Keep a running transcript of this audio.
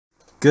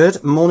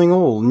Good morning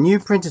all. New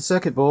printed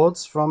circuit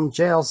boards from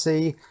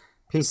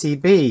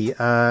JLCPCB.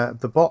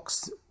 The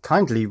box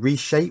kindly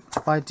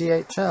reshaped by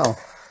DHL.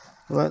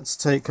 Let's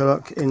take a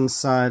look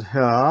inside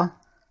here.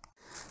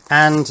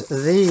 And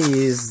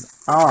these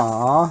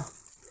are,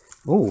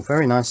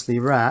 very nicely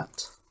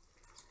wrapped,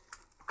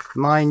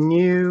 my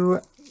new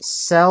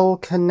Cell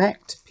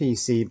Connect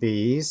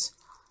PCBs,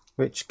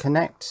 which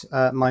connect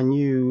my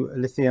new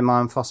lithium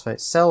iron phosphate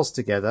cells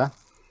together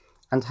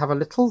and have a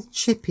little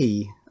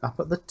chippy up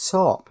at the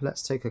top.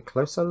 Let's take a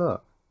closer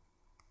look.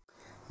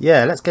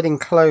 Yeah, let's get in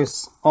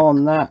close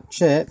on that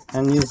chip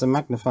and use a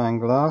magnifying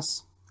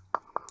glass.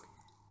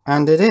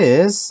 And it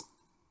is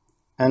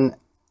an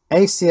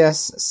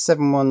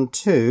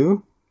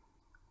ACS712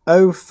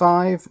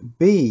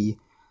 05B.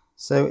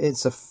 So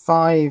it's a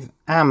 5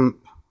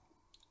 amp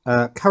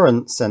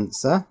current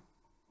sensor,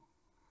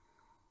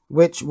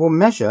 which will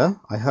measure,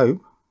 I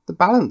hope, the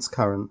balance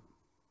current.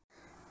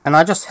 And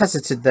I just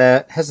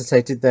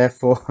hesitated there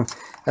for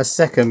a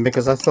second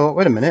because I thought,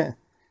 wait a minute,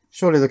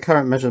 surely the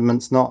current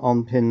measurement's not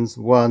on pins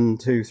 1,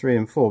 2, 3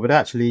 and 4, but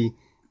actually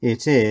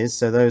it is,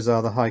 so those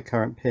are the high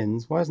current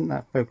pins. Why isn't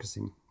that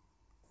focusing?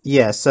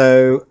 Yeah,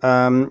 so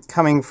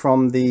coming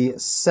from the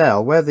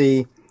cell, where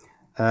the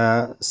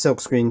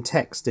silkscreen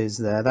text is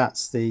there,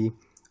 that's the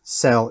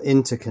cell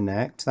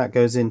interconnect. That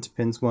goes into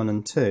pins 1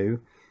 and 2,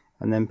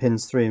 and then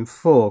pins 3 and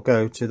 4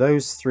 go to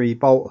those 3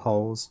 bolt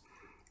holes,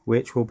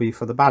 which will be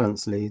for the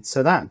balance lead.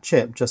 So that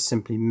chip just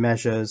simply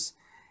measures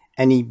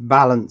any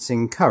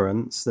balancing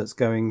currents that's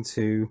going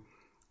to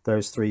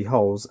those 3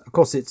 holes. Of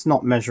course, it's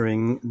not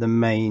measuring the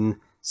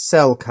main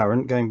cell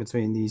current going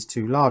between these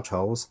 2 large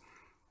holes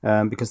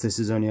because this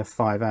is only a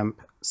 5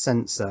 amp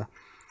sensor.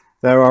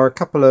 There are a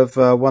couple of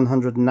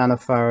 100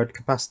 nanofarad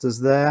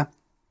capacitors there.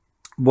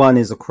 One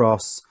is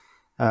across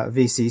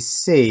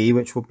VCC,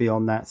 which will be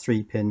on that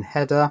 3-pin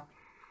header.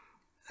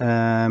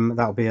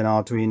 That'll be an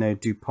Arduino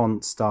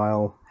DuPont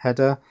style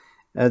header.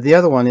 The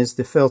other one is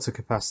the filter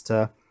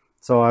capacitor,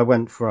 so I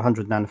went for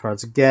 100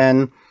 nanofarads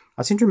again.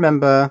 I seem to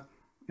remember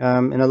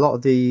in a lot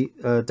of the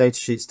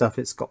datasheet stuff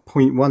it's got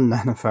 0.1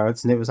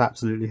 nanofarads and it was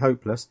absolutely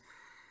hopeless.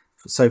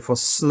 So for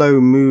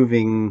slow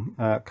moving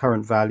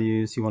current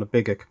values you want a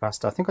bigger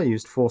capacitor. I think I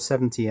used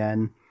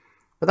 470N,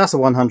 but that's a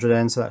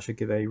 100N, so that should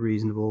give a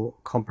reasonable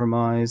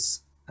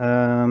compromise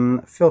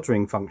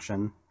filtering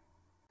function.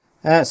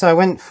 So I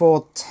went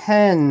for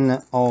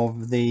 10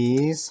 of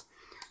these.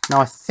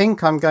 Now I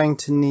think I'm going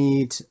to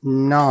need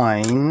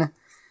 9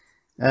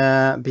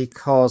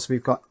 because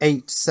we've got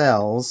 8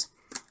 cells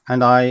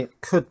and I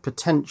could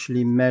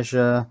potentially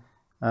measure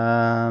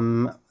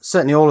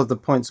certainly all of the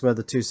points where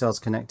the 2 cells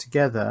connect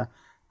together,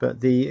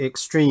 but the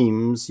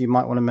extremes you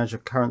might want to measure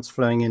currents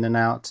flowing in and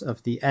out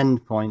of the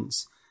end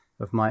points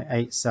of my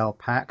 8 cell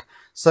pack.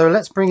 So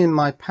let's bring in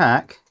my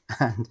pack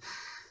and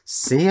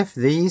see if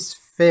these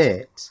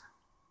fit.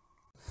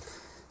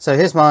 So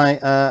here's my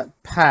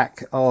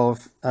pack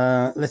of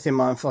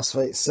lithium iron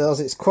phosphate cells.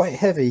 It's quite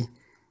heavy,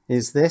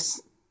 is this.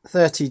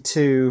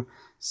 32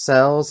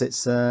 cells.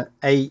 It's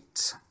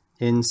 8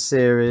 in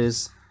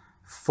series,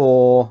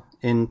 4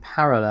 in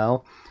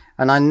parallel.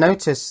 And I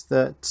noticed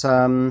that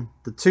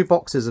the 2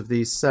 boxes of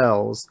these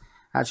cells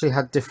actually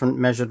had different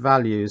measured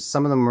values.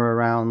 Some of them were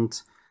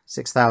around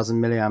 6,000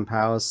 milliamp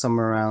hours, some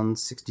were around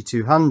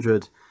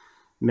 6,200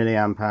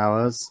 milliamp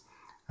hours.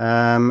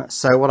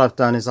 So what I've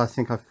done is I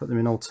think I've put them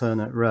in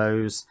alternate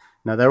rows.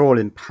 Now they're all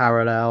in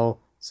parallel,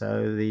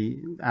 so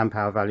the amp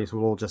hour values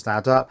will all just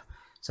add up.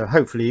 So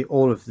hopefully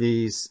all of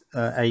these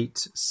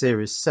 8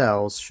 series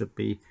cells should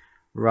be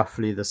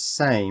roughly the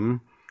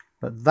same.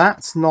 But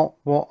that's not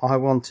what I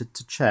wanted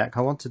to check.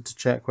 I wanted to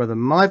check whether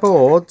my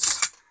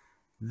boards,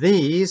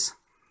 these,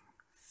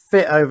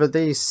 fit over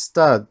these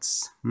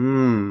studs.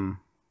 So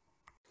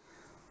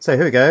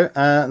here we go.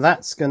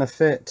 That's going to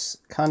fit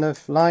kind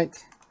of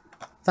like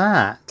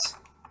that.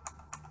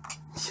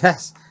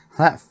 Yes,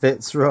 that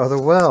fits rather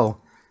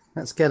well.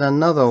 Let's get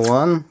another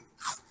one.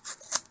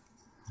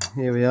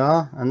 Here we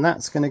are, and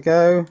that's going to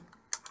go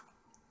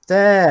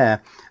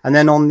there. And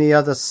then on the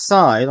other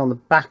side, on the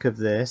back of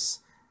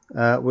this,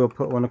 we'll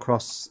put one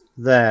across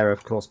there,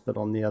 of course, but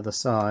on the other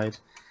side.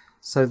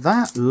 So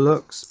that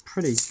looks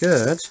pretty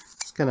good.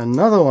 Let's get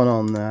another one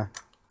on there.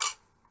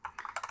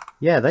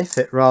 Yeah, they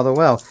fit rather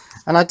well.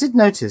 And I did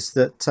notice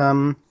that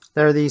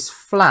there are these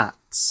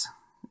flats,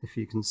 if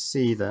you can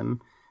see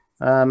them,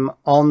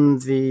 on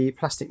the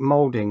plastic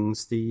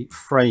moldings, the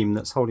frame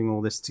that's holding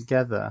all this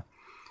together.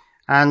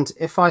 And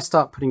if I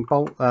start putting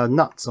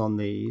nuts on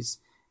these,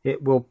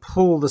 it will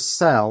pull the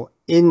cell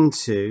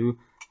into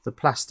the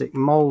plastic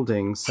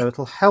molding, so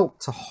it'll help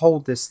to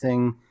hold this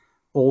thing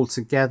all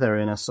together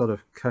in a sort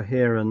of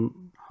coherent,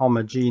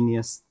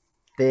 homogeneous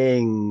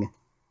thing.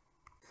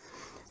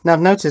 Now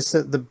I've noticed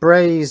that the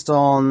brazed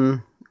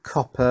on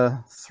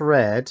copper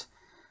thread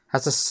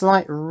has a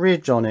slight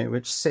ridge on it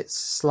which sits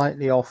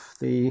slightly off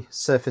the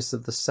surface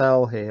of the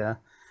cell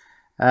here,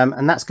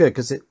 and that's good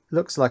because it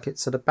looks like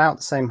it's at about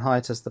the same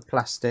height as the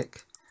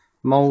plastic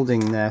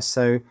molding there.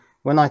 So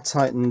when I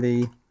tighten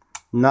the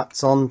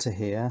nuts onto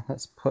here.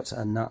 Let's put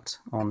a nut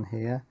on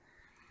here.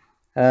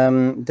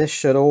 This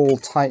should all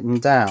tighten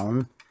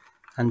down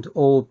and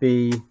all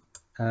be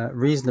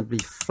reasonably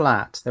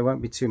flat. There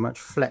won't be too much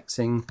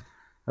flexing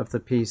of the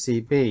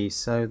PCB,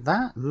 so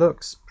that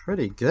looks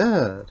pretty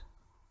good.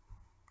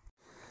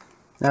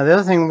 Now the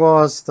other thing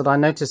was that I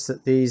noticed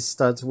that these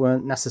studs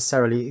weren't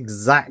necessarily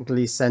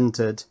exactly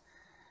centered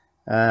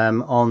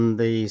on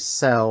the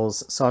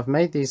cells, so I've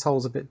made these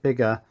holes a bit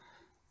bigger.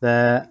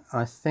 They're,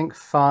 I think,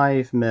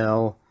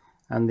 5mm,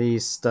 and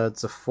these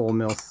studs are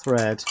 4mm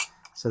thread,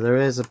 so there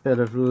is a bit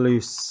of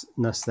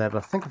looseness there, but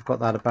I think I've got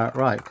that about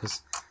right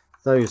because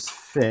those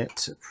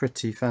fit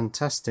pretty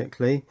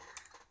fantastically.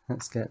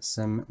 Let's get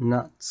some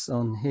nuts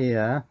on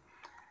here.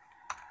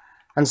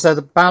 And so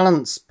the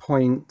balance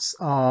points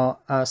are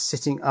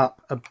sitting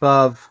up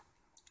above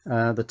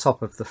the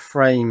top of the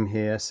frame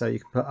here, so you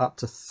can put up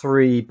to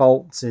 3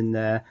 bolts in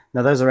there.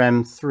 Now those are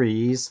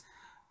M3s,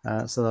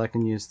 so that I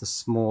can use the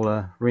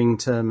smaller ring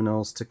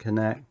terminals to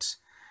connect.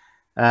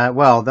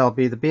 Well, there'll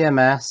be the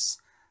BMS,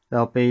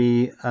 there'll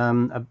be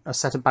a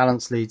set of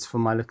balance leads for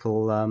my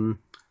little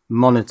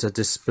monitor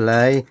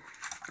display,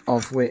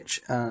 of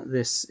which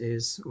this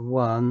is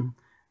one,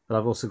 but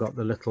I've also got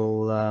the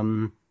little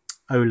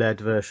OLED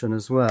version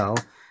as well.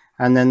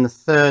 And then the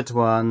third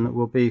one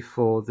will be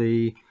for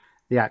the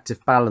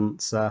active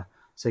balancer,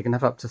 so you can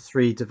have up to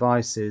 3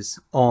 devices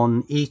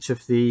on each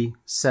of the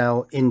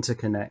cell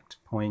interconnect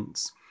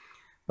points.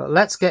 But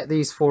let's get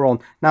these 4 on.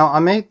 Now I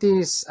made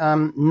these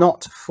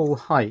not full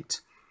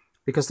height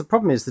because the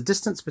problem is the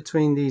distance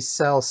between these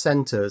cell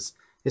centers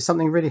is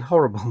something really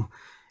horrible.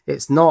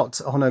 It's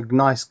not on a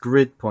nice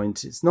grid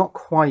point. It's not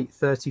quite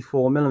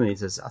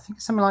 34mm. I think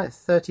it's something like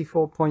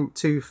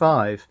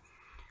 34.25.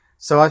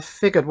 So I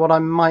figured what I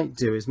might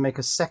do is make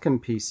a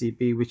second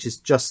PCB, which is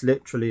just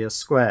literally a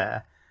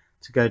square,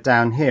 to go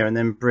down here and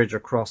then bridge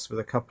across with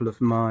a couple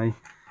of my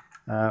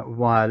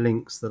wire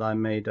links that I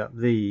made up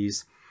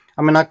these.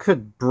 I mean, I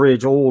could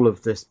bridge all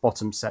of this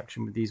bottom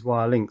section with these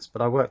wire links,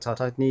 but I worked out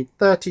I'd need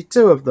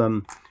 32 of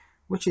them,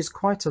 which is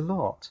quite a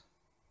lot.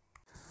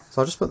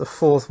 So I'll just put the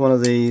 4th one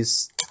of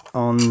these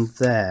on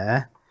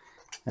there.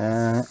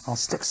 I'll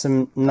stick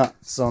some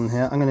nuts on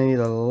here. I'm going to need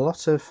a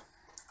lot of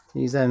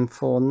these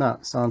M4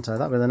 nuts, aren't I?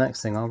 That'll be the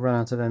next thing. I'll run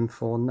out of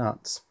M4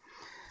 nuts.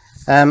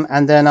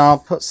 And then I'll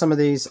put some of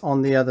these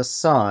on the other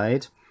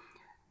side.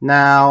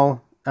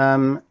 Now,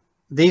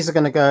 these are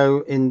going to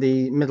go in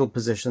the middle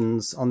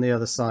positions on the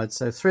other side.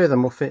 So 3 of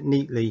them will fit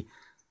neatly.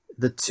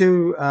 The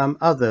 2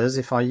 others,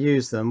 if I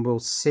use them, will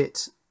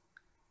sit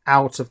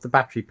out of the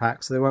battery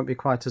pack, so they won't be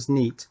quite as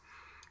neat.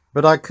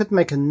 But I could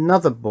make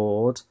another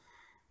board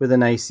with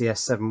an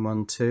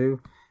ACS712,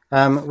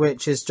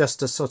 which is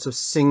just a sort of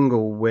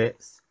single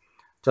width,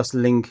 just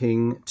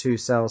linking 2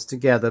 cells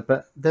together,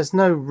 but there's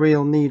no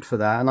real need for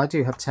that, and I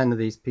do have 10 of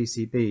these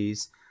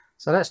PCBs,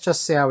 so let's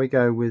just see how we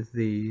go with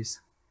these.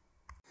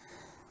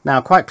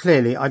 Now, quite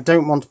clearly, I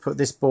don't want to put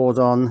this board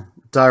on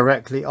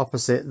directly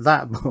opposite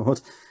that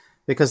board,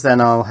 because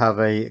then I'll have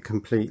a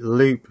complete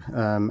loop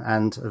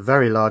and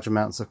very large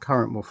amounts of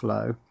current will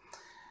flow.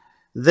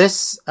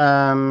 This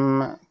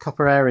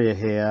copper area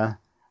here,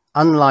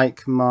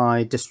 unlike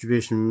my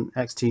distribution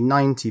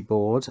XT90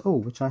 board,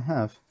 which I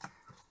have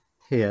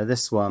here,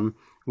 this one,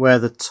 where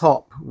the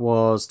top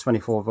was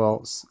 24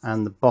 volts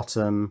and the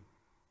bottom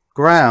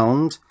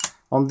ground,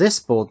 on this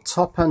board,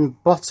 top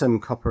and bottom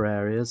copper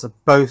areas are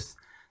both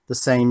the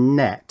same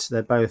net.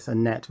 They're both a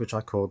net which I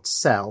called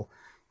cell,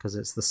 because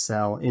it's the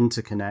cell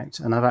interconnect,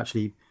 and I've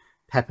actually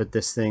peppered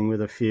this thing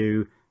with a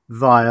few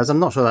vias. I'm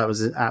not sure that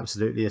was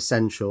absolutely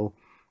essential,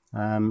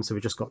 so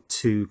we just got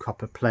 2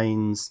 copper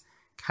planes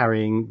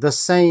carrying the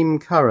same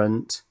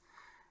current.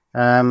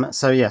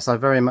 So yes, I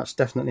very much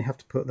definitely have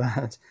to put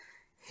that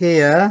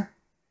here,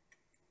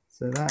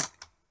 so that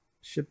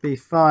should be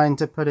fine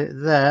to put it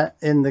there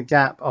in the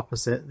gap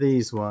opposite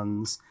these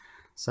ones.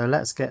 So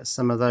let's get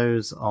some of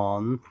those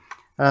on.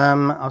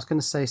 I was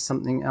going to say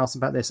something else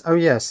about this. Oh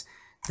yes,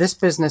 this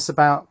business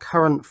about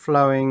current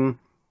flowing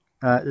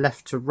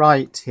left to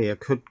right here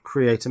could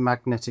create a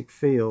magnetic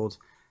field.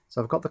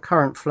 So I've got the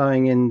current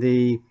flowing in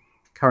the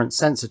current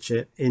sensor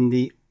chip in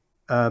the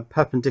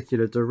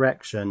perpendicular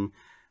direction,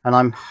 and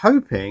I'm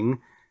hoping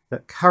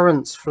that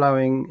currents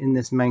flowing in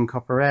this main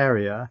copper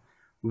area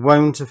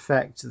won't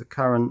affect the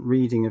current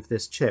reading of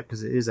this chip,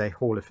 because it is a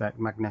Hall effect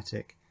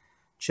magnetic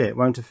chip. It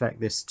won't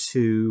affect this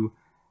too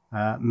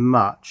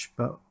much,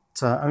 but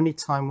only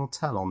time will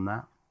tell on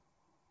that.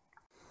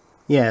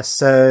 Yes,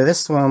 so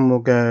this one will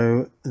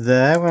go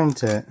there,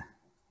 won't it?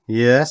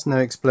 Yes, no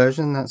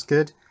explosion, that's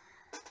good.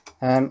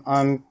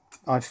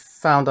 I've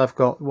found I've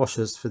got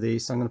washers for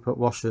these, so I'm going to put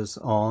washers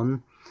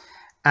on.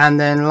 And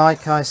then,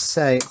 like I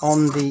say,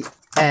 on the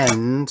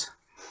end,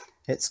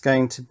 it's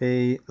going to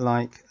be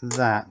like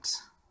that.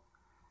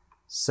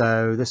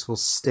 So this will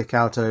stick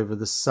out over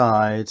the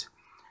side,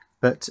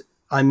 but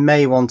I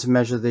may want to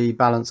measure the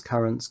balance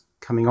currents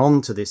coming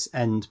onto this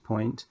end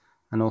point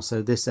and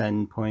also this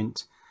end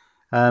point.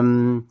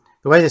 The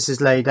way this is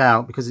laid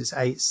out, because it's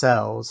 8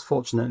 cells,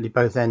 fortunately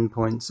both end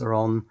points are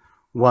on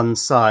one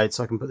side,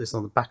 so I can put this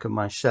on the back of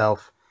my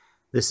shelf.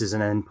 This is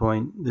an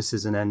endpoint, this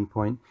is an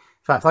endpoint.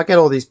 In fact, if I get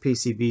all these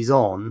PCBs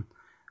on,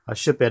 I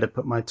should be able to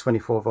put my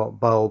 24-volt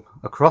bulb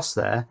across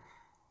there,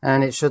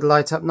 and it should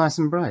light up nice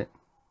and bright.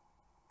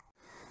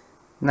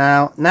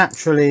 Now,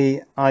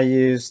 naturally, I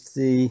used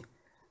the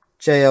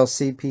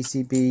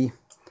JLCPCB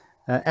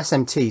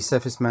SMT,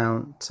 surface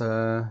mount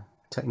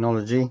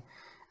technology,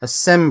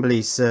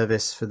 assembly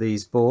service for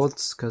these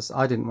boards, because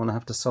I didn't want to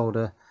have to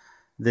solder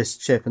this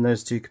chip and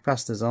those two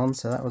capacitors on,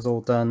 so that was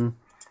all done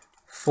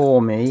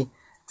for me.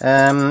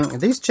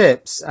 These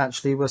chips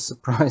actually were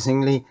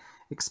surprisingly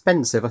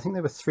expensive. I think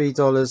they were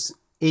 $3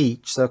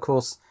 each, so of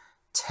course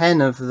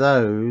 10 of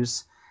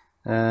those,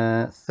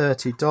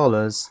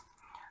 $30.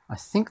 I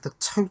think the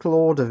total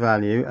order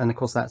value, and of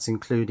course that's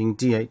including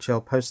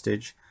DHL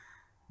postage,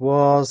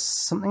 was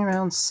something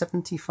around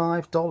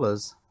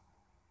 $75.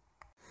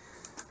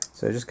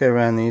 So just go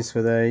around these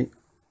with a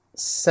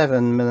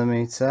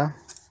 7mm,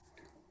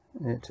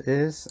 it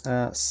is,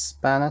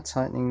 spanner,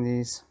 tightening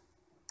these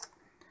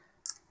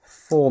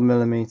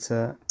 4mm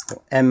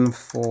or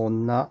M4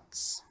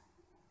 nuts.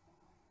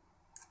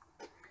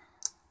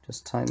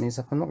 Just tighten these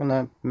up. I'm not going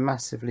to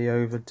massively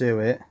overdo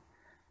it.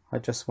 I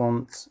just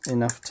want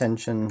enough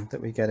tension that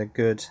we get a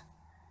good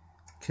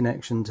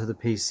connection to the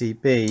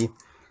PCB.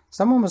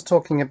 Someone was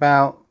talking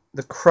about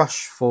the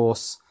crush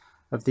force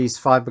of these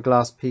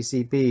fiberglass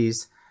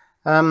PCBs.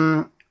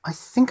 I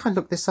think I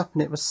looked this up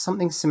and it was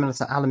something similar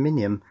to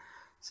aluminium.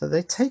 So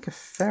they take a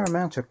fair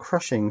amount of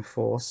crushing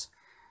force.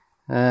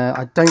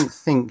 I don't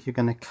think you're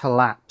going to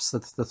collapse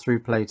the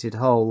through-plated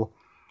hole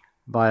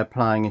by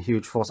applying a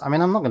huge force. I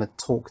mean, I'm not going to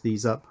torque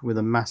these up with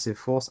a massive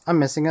force. I'm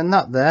missing a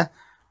nut there.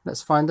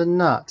 Let's find a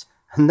nut.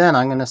 And then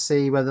I'm going to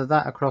see whether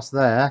that across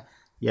there,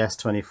 yes,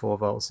 24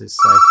 volts is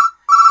safe.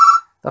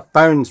 The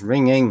phone's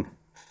ringing.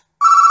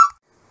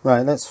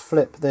 Right, let's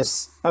flip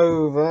this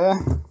over.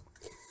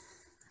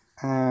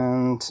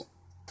 And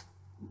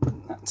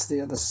that's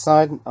the other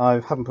side. I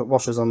haven't put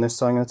washers on this,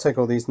 so I'm going to take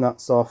all these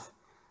nuts off,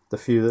 the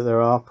few that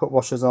there are, put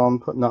washers on,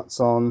 put nuts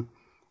on,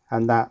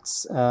 and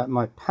that's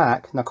my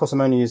pack. Now, of course,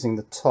 I'm only using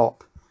the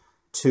top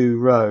 2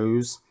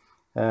 rows.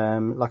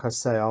 Like I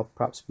say, I'll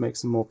perhaps make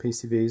some more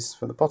PCBs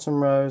for the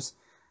bottom rows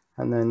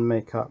and then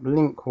make up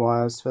link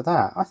wires for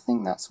that. I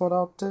think that's what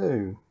I'll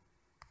do.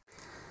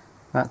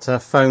 That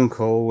phone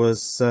call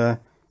was,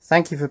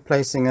 thank you for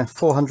placing a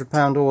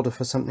 £400 order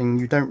for something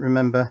you don't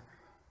remember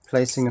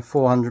placing a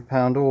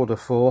 £400 order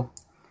for.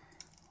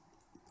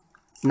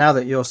 Now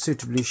that you're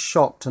suitably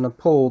shocked and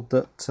appalled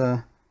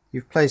that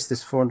you've placed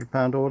this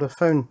 £400 order,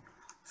 phone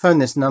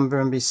this number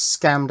and be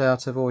scammed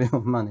out of all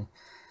your money.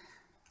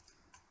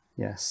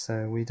 Yes,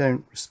 so we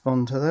don't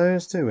respond to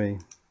those, do we?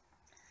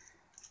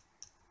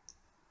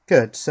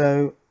 Good,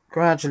 so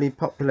gradually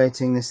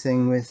populating this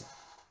thing with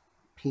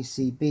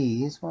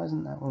PCBs. Why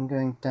isn't that one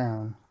going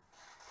down?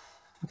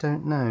 I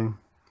don't know.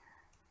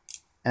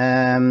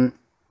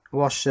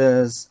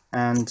 Washers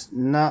and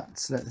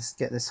nuts. Let's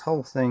get this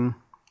whole thing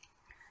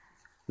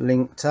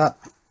linked up,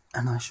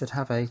 and I should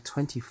have a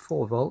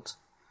 24-volt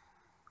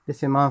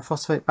lithium iron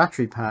phosphate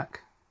battery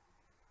pack.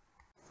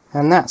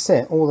 And that's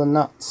it. All the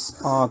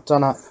nuts are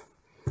done up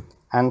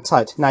and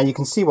tight. Now you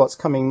can see what's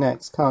coming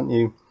next, can't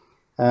you?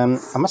 I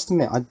must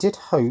admit, I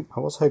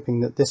was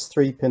hoping that this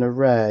 3-pin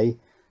array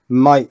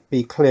might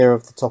be clear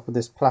of the top of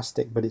this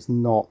plastic, but it's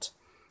not.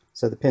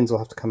 So the pins will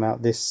have to come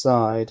out this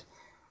side.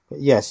 But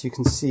yes, you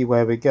can see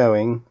where we're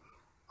going.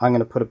 I'm going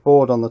to put a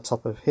board on the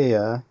top of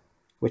here,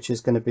 which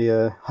is going to be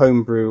a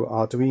homebrew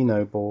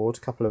Arduino board,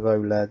 a couple of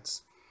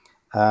OLEDs,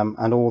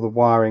 and all the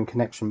wiring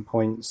connection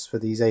points for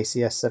these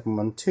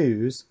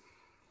ACS712s.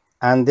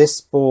 And this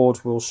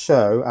board will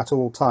show at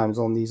all times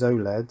on these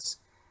OLEDs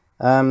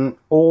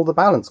all the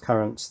balance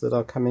currents that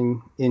are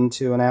coming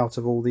into and out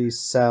of all these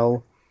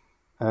cell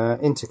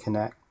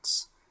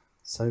interconnects.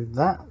 So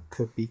that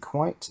could be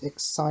quite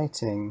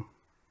exciting.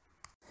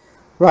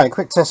 Right,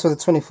 quick test with a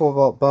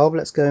 24-volt bulb.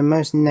 Let's go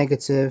most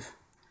negative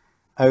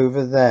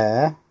over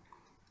there.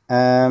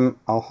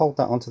 I'll hold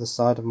that onto the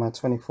side of my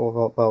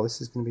 24-volt bulb.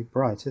 This is going to be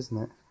bright, isn't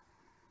it?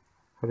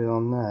 Put it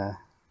on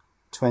there.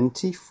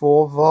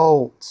 24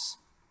 volts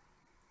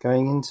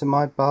going into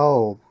my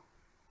bulb.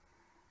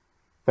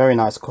 Very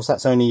nice. Of course,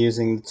 that's only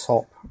using the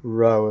top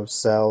row of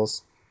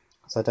cells,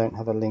 because I don't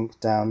have a link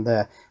down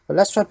there. But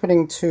let's try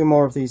putting 2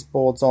 more of these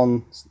boards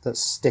on that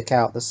stick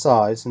out the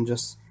sides and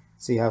just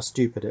see how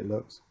stupid it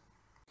looks.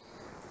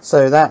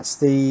 So that's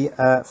the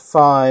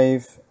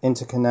 5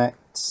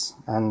 interconnects,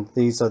 and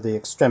these are the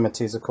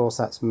extremities. Of course,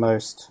 that's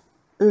most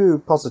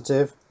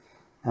positive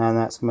and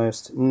that's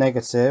most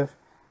negative.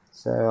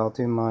 So I'll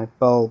do my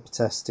bulb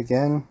test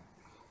again,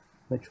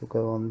 which will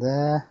go on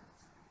there,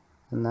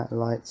 and that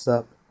lights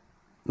up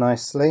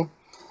nicely.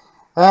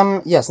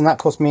 Yes, and that of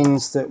course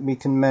means that we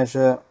can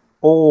measure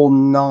all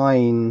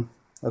 9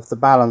 of the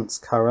balance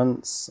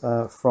currents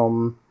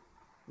from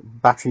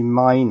battery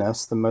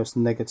minus, the most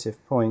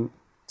negative point,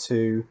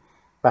 to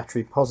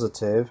battery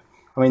positive.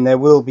 I mean, there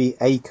will be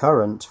a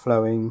current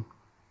flowing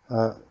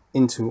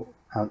into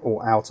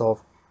or out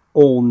of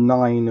all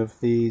 9 of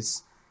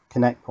these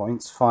connect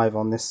points, 5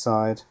 on this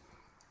side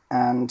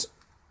and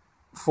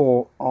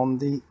 4 on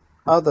the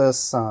other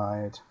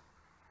side.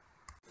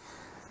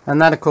 And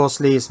that of course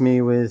leaves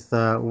me with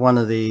one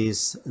of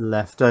these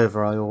left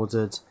over. I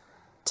ordered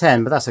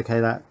 10, but that's okay,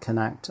 that can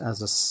act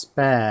as a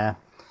spare.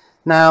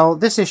 Now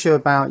this issue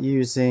about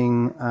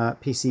using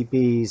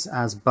PCBs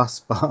as bus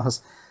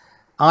bars,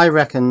 I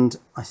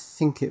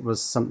think it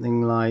was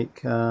something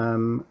like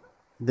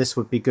this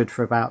would be good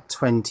for about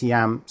 20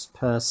 amps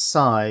per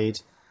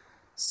side.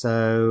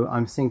 So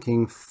I'm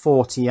thinking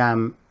 40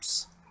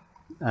 amps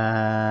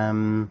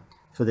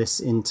for this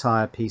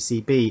entire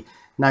PCB.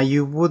 Now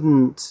you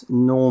wouldn't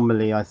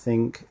normally, I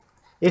think,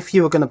 if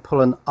you were going to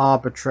pull an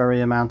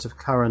arbitrary amount of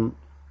current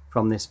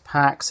from this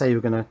pack, say you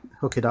were going to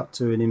hook it up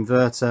to an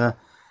inverter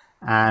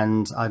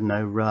and, I don't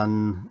know,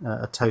 run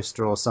a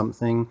toaster or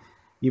something,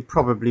 you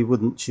probably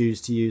wouldn't choose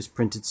to use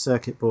printed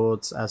circuit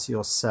boards as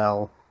your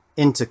cell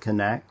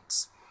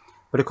interconnects.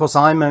 But of course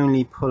I'm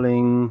only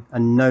pulling a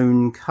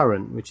known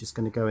current, which is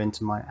going to go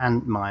into my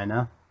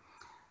Antminer.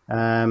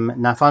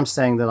 Now if I'm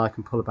saying that I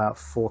can pull about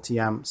 40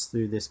 amps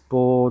through this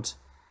board,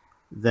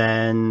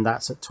 then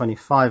that's at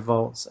 25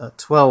 volts. At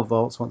 12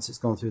 volts, once it's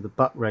gone through the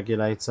buck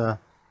regulator,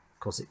 of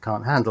course it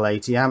can't handle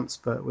 80 amps,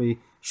 but we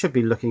should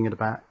be looking at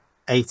about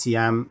 80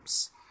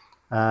 amps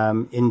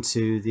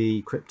into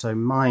the crypto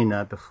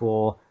miner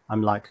before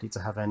I'm likely to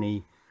have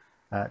any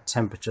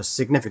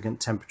significant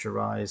temperature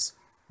rise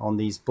on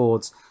these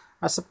boards.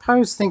 I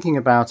suppose, thinking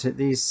about it,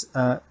 these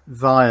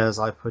vias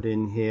I put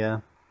in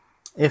here,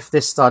 if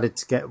this started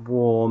to get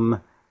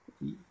warm,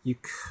 you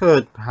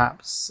could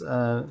perhaps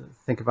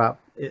think about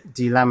it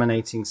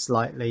delaminating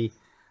slightly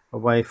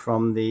away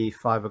from the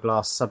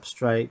fiberglass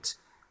substrate,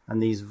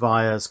 and these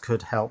vias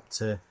could help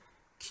to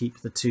keep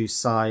the two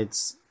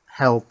sides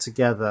held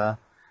together.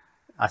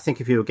 I think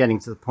if you were getting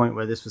to the point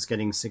where this was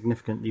getting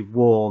significantly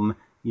warm,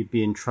 you'd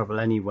be in trouble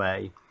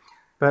anyway.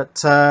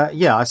 But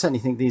yeah, I certainly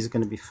think these are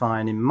going to be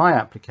fine in my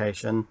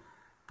application,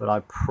 but I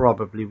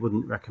probably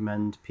wouldn't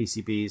recommend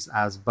PCBs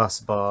as bus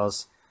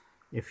bars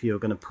if you're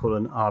going to pull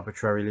an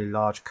arbitrarily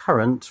large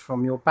current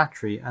from your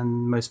battery,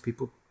 and most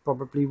people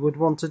probably would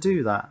want to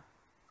do that.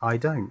 I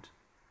don't.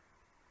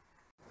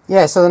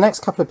 Yeah, so the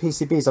next couple of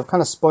PCBs, I've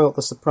kind of spoilt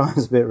the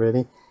surprise a bit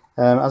really.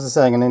 As I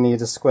say, I'm going to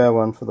need a square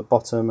one for the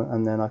bottom,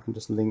 and then I can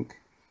just link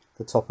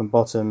the top and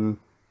bottom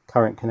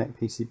current connect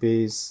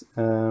PCBs.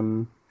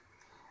 And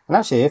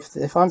actually,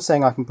 if I'm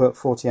saying I can put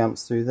 40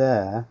 amps through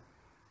there,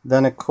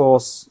 then of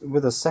course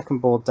with a second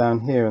board down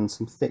here and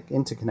some thick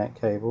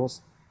interconnect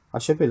cables, I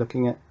should be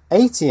looking at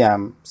 80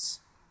 amps.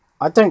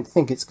 I don't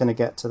think it's going to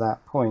get to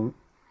that point.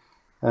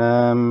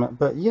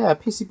 But yeah,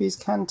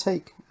 PCBs can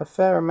take a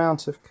fair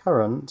amount of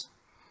current.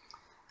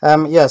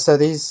 Yeah, so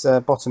these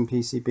bottom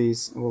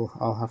PCBs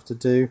I'll have to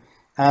do.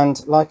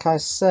 And like I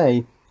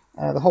say,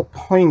 the whole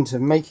point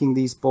of making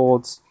these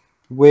boards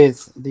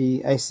with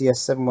the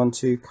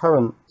ACS712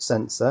 current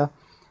sensor,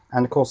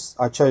 and of course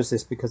I chose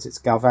this because it's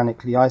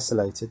galvanically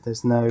isolated.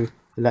 There's no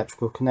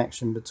electrical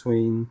connection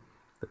between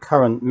the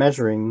current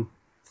measuring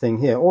thing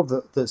here, all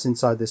that's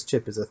inside this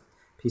chip is a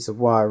piece of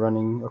wire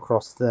running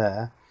across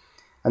there,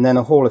 and then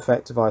a Hall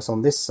effect device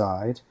on this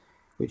side,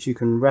 which you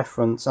can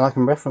reference, and I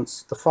can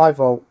reference the 5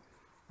 volt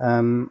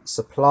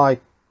supply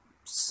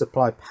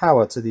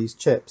power to these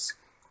chips,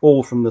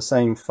 all from the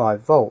same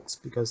 5 volts,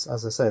 because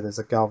as I say, there's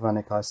a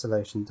galvanic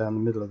isolation down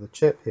the middle of the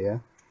chip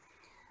here.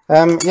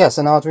 Yes,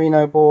 an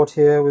Arduino board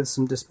here with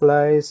some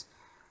displays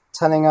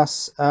telling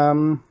us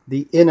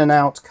the in and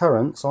out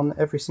currents on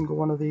every single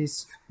one of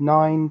these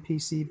 9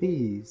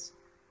 PCBs.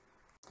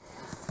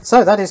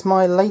 So that is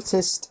my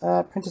latest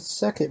printed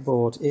circuit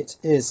board. It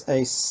is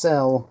a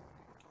cell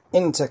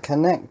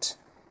interconnect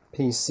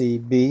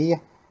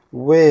PCB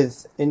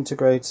with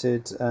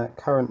integrated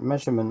current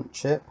measurement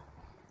chip.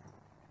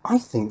 I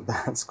think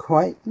that's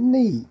quite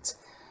neat.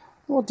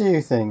 What do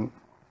you think?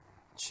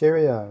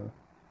 Cheerio.